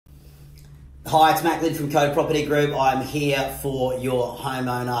Hi, it's Matt Glynn from Code Property Group. I'm here for your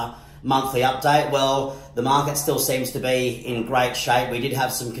homeowner monthly update. Well, the market still seems to be in great shape. We did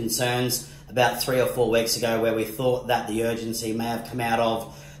have some concerns about 3 or 4 weeks ago where we thought that the urgency may have come out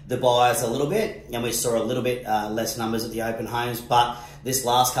of the buyers a little bit, and we saw a little bit less numbers at the open homes, but this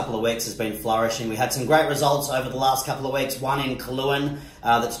last couple of weeks has been flourishing. We had some great results over the last couple of weeks. One in Coolouin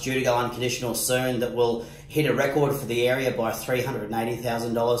that's due to go unconditional soon that will hit a record for the area by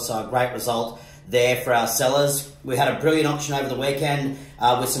 $380,000, so a great result there for our sellers. We had a brilliant auction over the weekend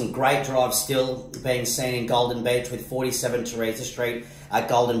with some great drives still being seen in Golden Beach, with 47 Teresa Street at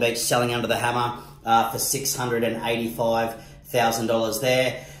Golden Beach selling under the hammer for $685,000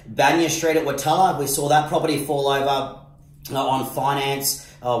 there. Banya Street at Watala, we saw that property fall over on finance,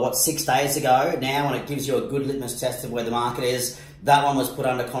 6 days ago now, and it gives you a good litmus test of where the market is. That one was put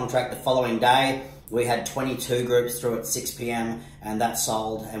under contract the following day. We had 22 groups through at 6 p.m. and that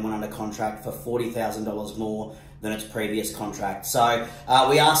sold and went under contract for $40,000 more than its previous contract. So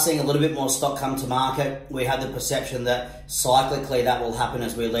we are seeing a little bit more stock come to market. We had the perception that cyclically that will happen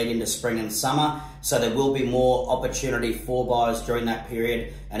as we lead into spring and summer. So there will be more opportunity for buyers during that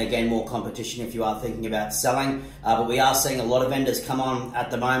period, and again, more competition if you are thinking about selling. But we are seeing a lot of vendors come on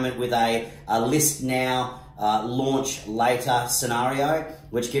at the moment with a list now, launch later scenario,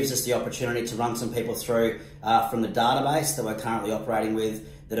 which gives us the opportunity to run some people through from the database that we're currently operating with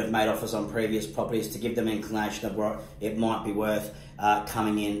that have made offers on previous properties, to give them an inclination of what it might be worth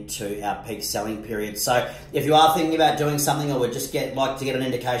coming into our peak selling period. So if you are thinking about doing something, or would just like to get an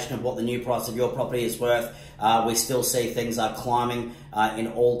indication of what the new price of your property is worth, we still see things are climbing in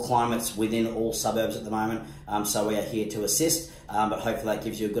all climates within all suburbs at the moment. So we are here to assist, but hopefully that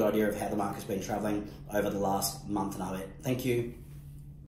gives you a good idea of how the market's been travelling over the last month and a bit. Thank you.